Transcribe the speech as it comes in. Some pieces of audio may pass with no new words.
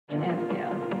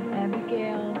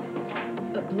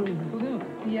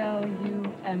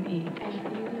L-U-M-E. And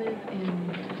you live in...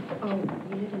 Oh,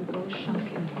 you live in Goshen.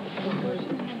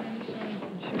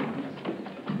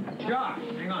 Josh,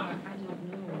 hang on. I don't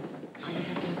know. I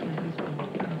have to ask my husband.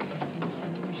 Okay.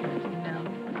 And you should see now.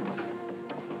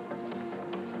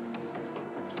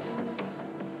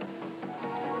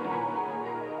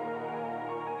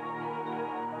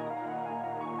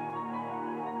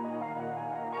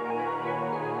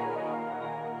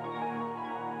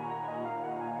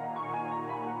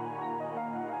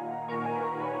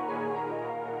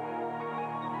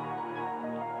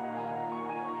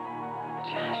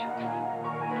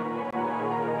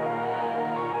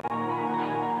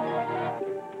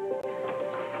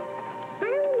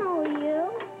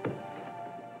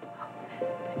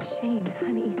 Shayne,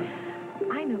 honey,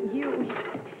 I know you.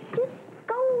 Just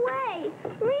go away.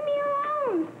 Leave me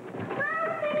alone.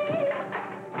 Mommy!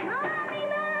 Mommy,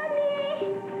 Mommy!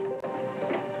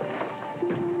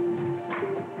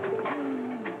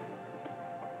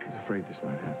 I was afraid this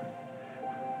might happen.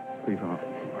 Reva,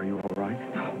 are you all right?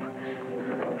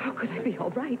 No. How could I be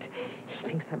all right? He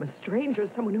thinks I'm a stranger,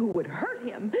 someone who would hurt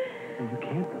him. Well, you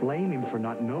can't blame him for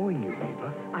not knowing you,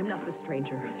 Reva. I'm not the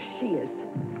stranger. She is.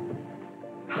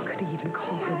 How could he even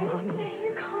call her Mommy?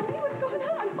 You called me? What's going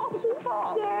on? Oh, You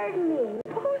scared me.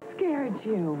 who scared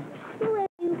you? The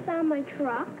lady who found my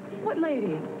truck. What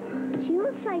lady? She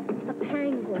looks like a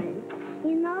penguin.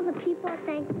 You know the people at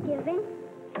Thanksgiving?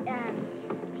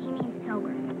 Penguin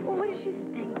Pilgrim. Well, what did she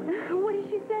say? What did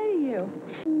she say to you?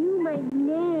 She knew my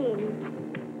name.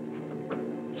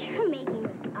 You're making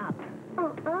this up.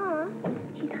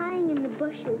 She's hiding in the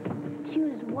bushes. She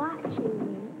was watching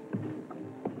me.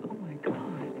 Oh, my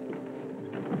God.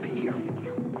 Peter.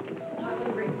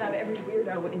 He brings out every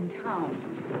weirdo in town.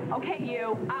 Okay,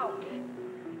 you, out.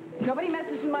 Nobody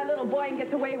messes with my little boy and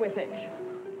gets away with it.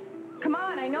 Come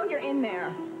on, I know you're in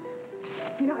there.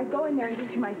 You know, I'd go in there and do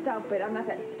it to myself, but I'm not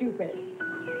that stupid.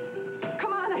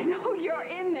 Come on, I know you're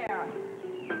in there.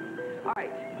 All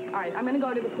right, I'm going to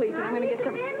go to the police and I'm going to get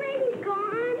some... The bad lady's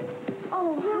gone.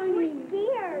 Oh, honey. We're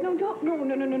scared.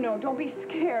 No, don't be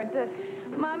scared.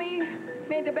 Mommy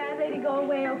made the bad lady go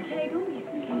away, okay? Don't be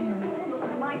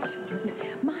scared. My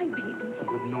children, my baby.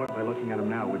 You wouldn't know it by looking at him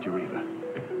now, would you, Reva?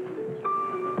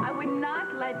 I would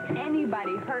not let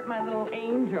anybody hurt my little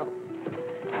angel.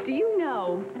 Do you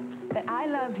know that I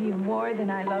love you more than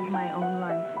I love my own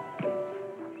life?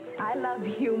 I love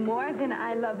you more than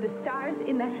I love the stars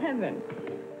in the heavens.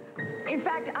 In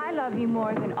fact, I love you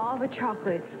more than all the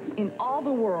chocolates in all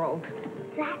the world.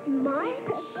 That much?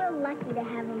 You're lucky to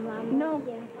have a mom.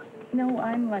 No,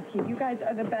 I'm lucky. You guys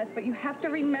are the best, but you have to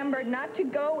remember not to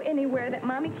go anywhere that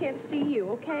Mommy can't see you,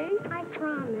 okay? I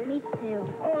promise. Me too.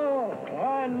 Oh,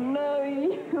 I love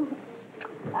you.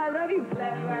 I love you.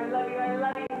 I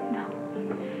love you.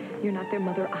 No, you're not their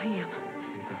mother. I am.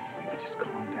 Reva, just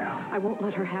calm down. I won't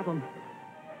let her have them.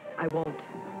 I won't.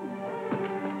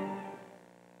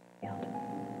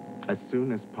 As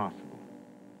soon as possible.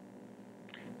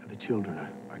 Now, the children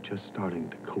are just starting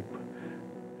to cope,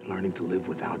 learning to live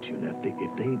without you. Now,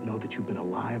 if they know that you've been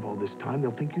alive all this time,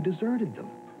 they'll think you deserted them.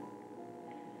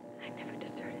 I never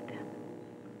deserted them.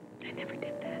 I never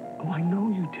did that. Oh, I know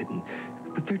you didn't.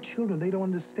 But they're children. They don't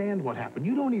understand what happened.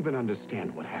 You don't even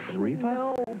understand what happened, Reva.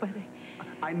 No, but...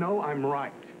 I know I'm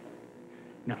right.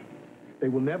 No, they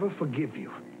will never forgive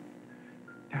you.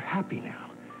 They're happy now.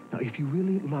 Now, if you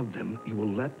really love them, you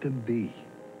will let them be.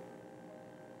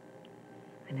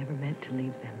 I never meant to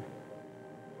leave them.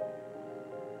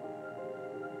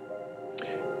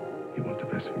 You want the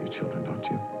best for your children, don't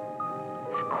you?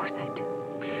 Of course I do.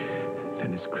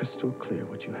 Then it's crystal clear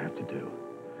what you have to do.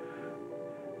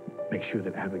 Make sure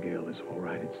that Abigail is all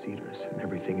right at Cedars and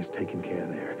everything is taken care of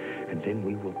there. And then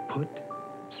we will put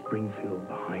Springfield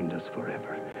behind us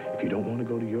forever. If you don't want to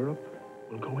go to Europe,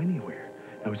 we'll go anywhere.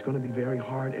 Now, it's going to be very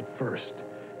hard at first,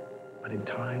 but in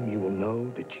time you will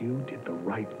know that you did the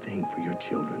right thing for your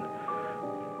children.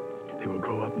 They will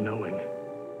grow up knowing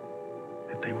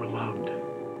that they were loved.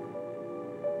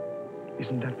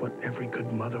 Isn't that what every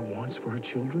good mother wants for her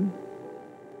children?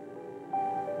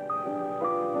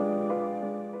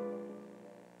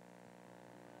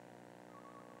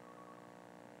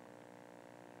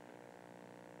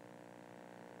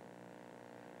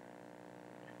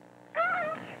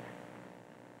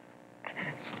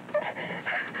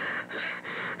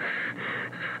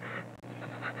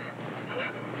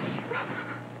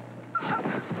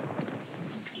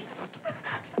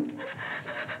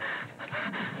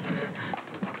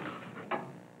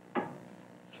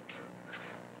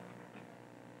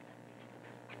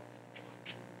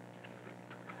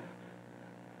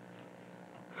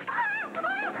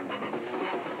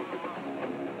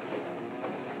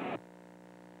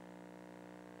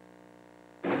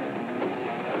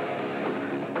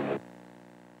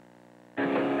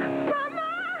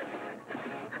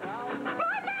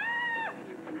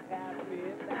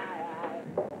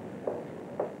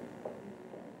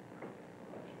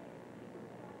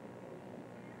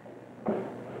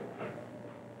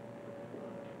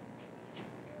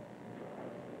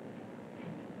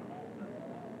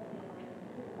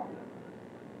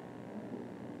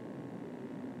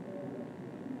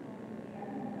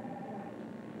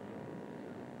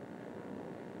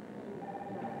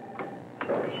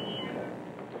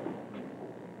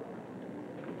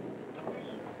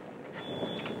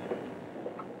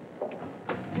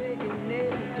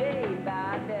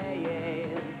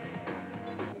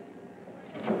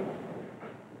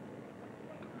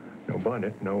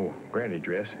 abundant, no granny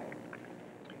dress.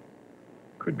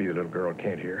 Could be the little girl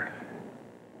can't hear.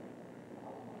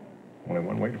 Only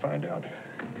one way to find out.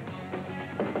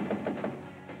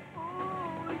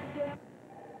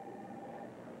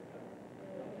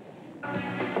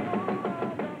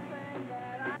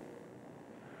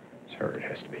 It's her, it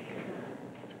has to be.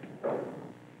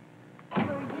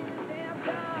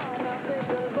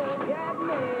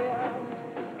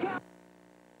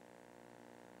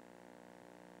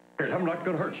 I'm not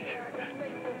going to hurt you.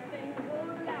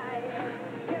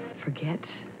 Forget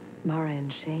Mara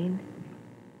and Shayne?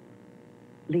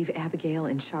 Leave Abigail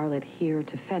and Charlotte here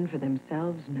to fend for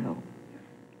themselves? No.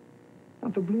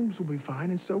 Well, the Blooms will be fine,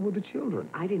 and so will the children.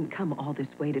 I didn't come all this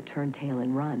way to turn tail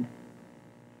and run.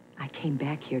 I came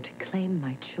back here to claim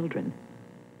my children.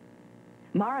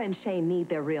 Mara and Shayne need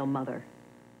their real mother,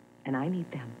 and I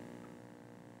need them.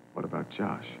 What about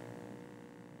Josh?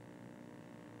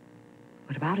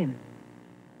 What about him?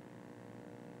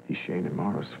 He's Shayne and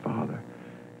Mara's father.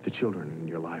 The children in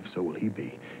your life, so will he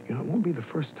be. You know, it won't be the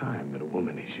first time that a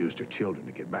woman has used her children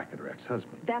to get back at her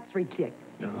ex-husband. That's ridiculous.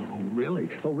 No, really?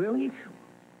 Oh, really?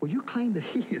 Well, you claim that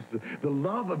he is the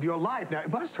love of your life. Now, it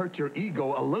must hurt your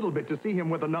ego a little bit to see him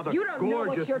with another You don't know what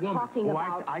gorgeous you're woman. talking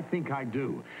about. I think I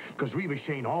do. Because Reva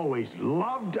Shayne always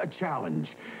loved a challenge.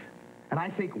 And I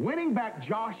think winning back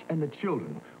Josh and the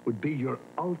children would be your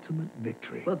ultimate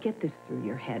victory. Well, get this through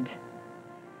your head.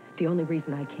 The only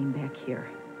reason I came back here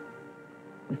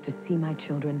was to see my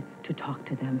children, to talk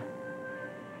to them,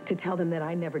 to tell them that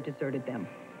I never deserted them,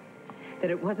 that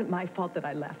it wasn't my fault that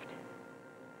I left,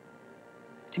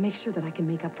 to make sure that I can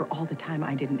make up for all the time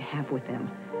I didn't have with them,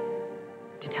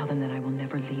 to tell them that I will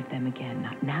never leave them again,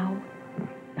 not now,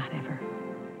 not ever.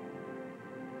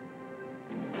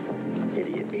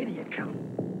 Idiot, come.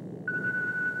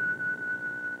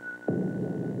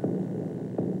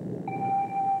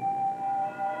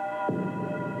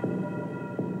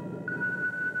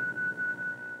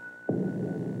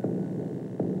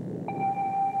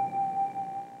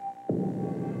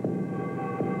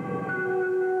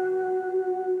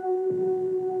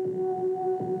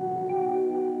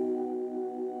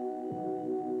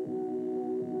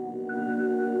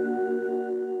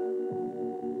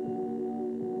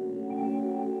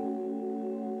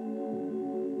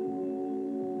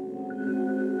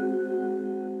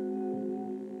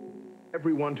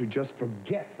 Everyone to just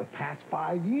forget the past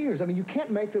 5 years. I mean, you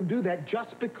can't make them do that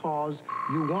just because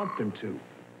you want them to.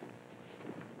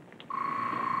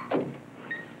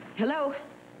 Hello?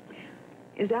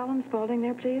 Is Alan Spaulding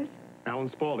there, please?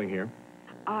 Alan Spaulding here.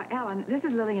 Alan, this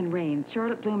is Lillian Raines.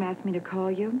 Charlotte Bloom asked me to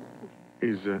call you.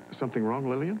 Is something wrong,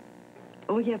 Lillian?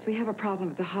 Oh, yes, we have a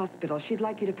problem at the hospital. She'd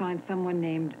like you to find someone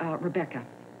named Rebecca.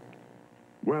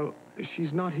 Well,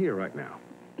 she's not here right now.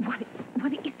 What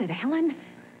is it, Alan?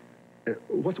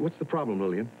 What's the problem,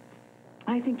 Lillian?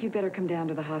 I think you'd better come down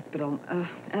to the hospital.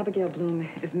 Abigail Bloom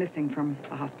is missing from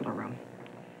the hospital room.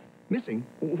 Missing?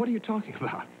 What are you talking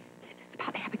about? It's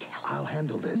about Abigail. I'll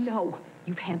handle this. No,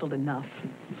 you've handled enough.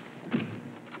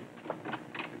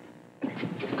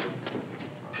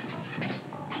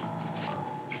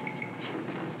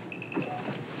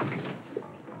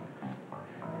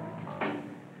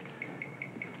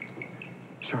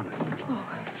 Charlotte. Oh,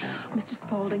 Mr.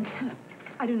 Spaulding,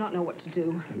 I do not know what to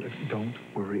do. Don't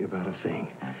worry about a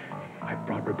thing. I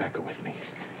brought Rebecca with me.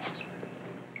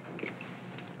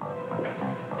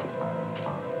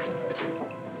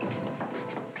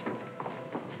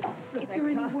 Is there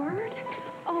any word?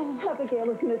 Oh, Abigail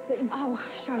is missing. oh,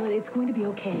 Charlotte, it's going to be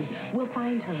okay. We'll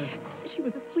find her. She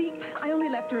was asleep. I only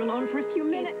left her alone for a few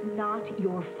minutes. It's not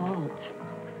your fault.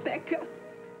 Becca,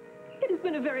 it has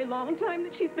been a very long time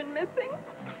that she's been missing.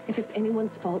 If it's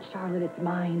anyone's fault, Charlotte, it's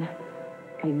mine.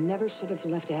 I never should have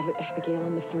left Abigail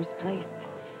in the first place.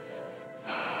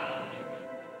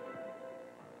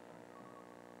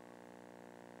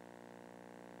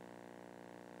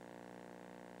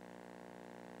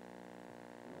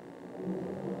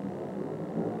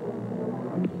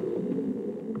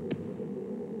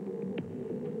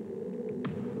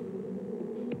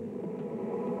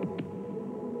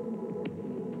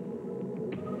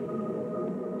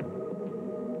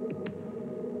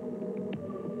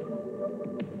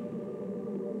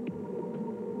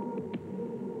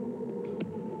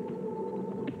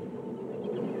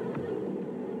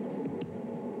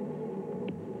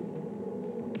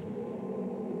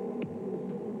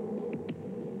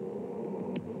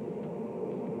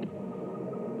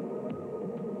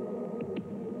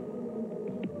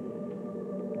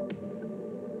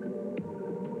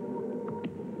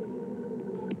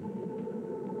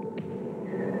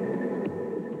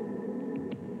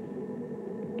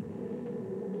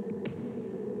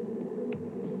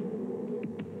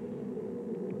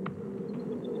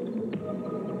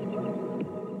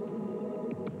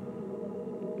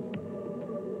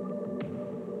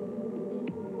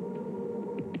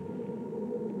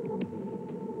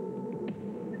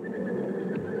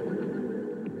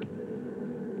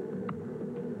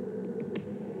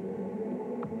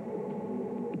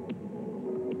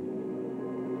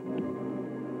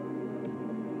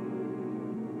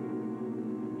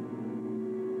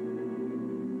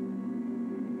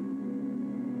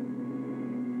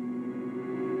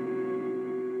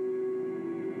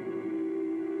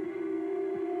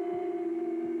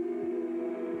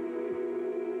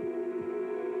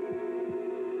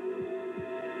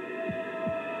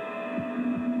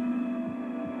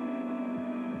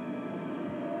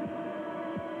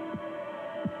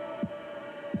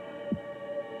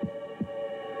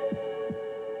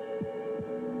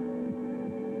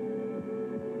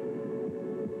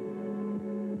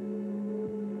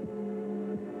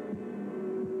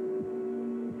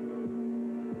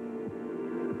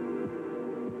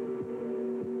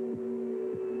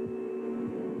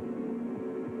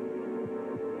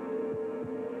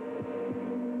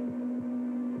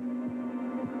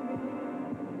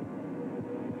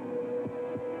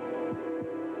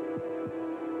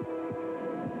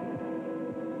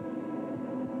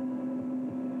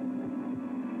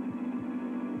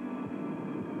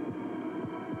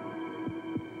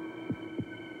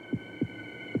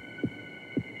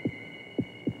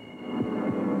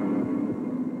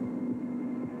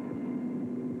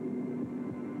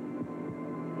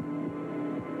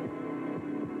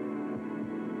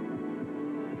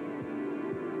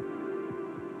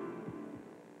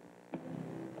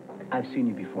 I've seen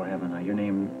you before, haven't I? Your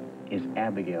name is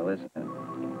Abigail, isn't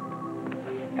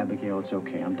it? Abigail, it's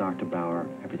okay. I'm Dr. Bauer.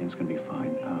 Everything's going to be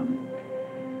fine.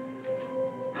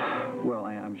 Well,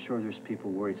 I'm sure there's people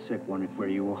worried sick wondering where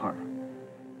you are.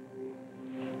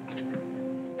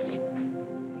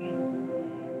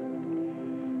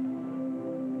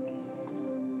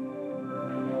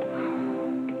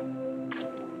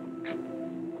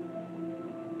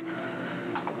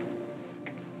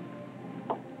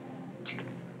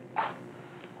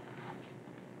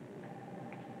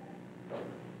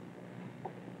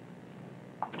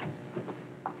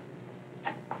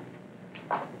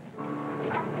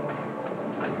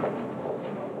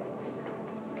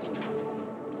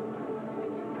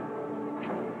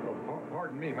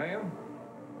 Pardon me, ma'am.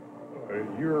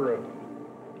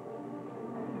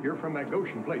 You're from that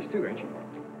Goshen place, too, ain't you?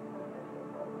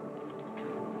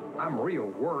 I'm real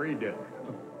worried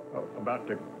about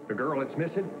the girl that's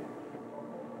missing.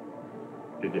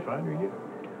 Did you find her yet?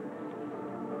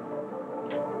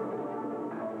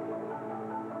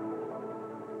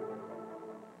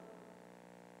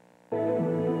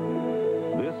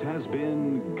 This has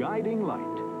been Guiding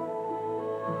Light.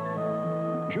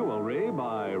 Jewelry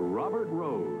by Robert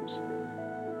Rose.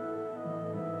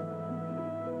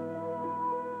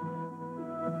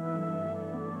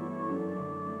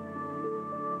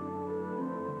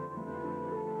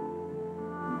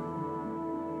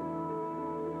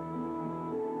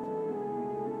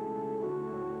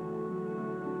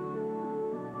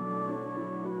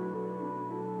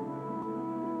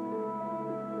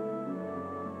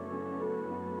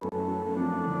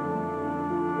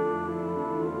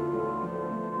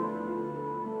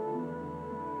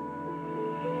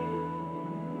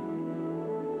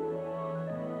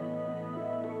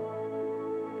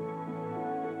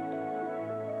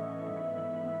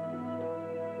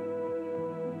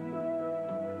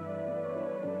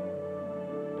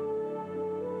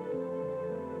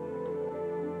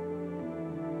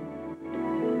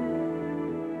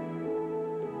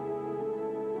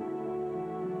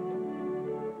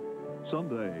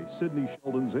 Someday, Sidney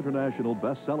Sheldon's international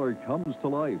bestseller comes to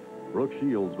life. Brooke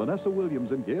Shields, Vanessa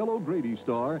Williams, and Gail O'Grady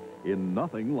star in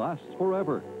Nothing Lasts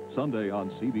Forever. Sunday on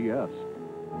CBS.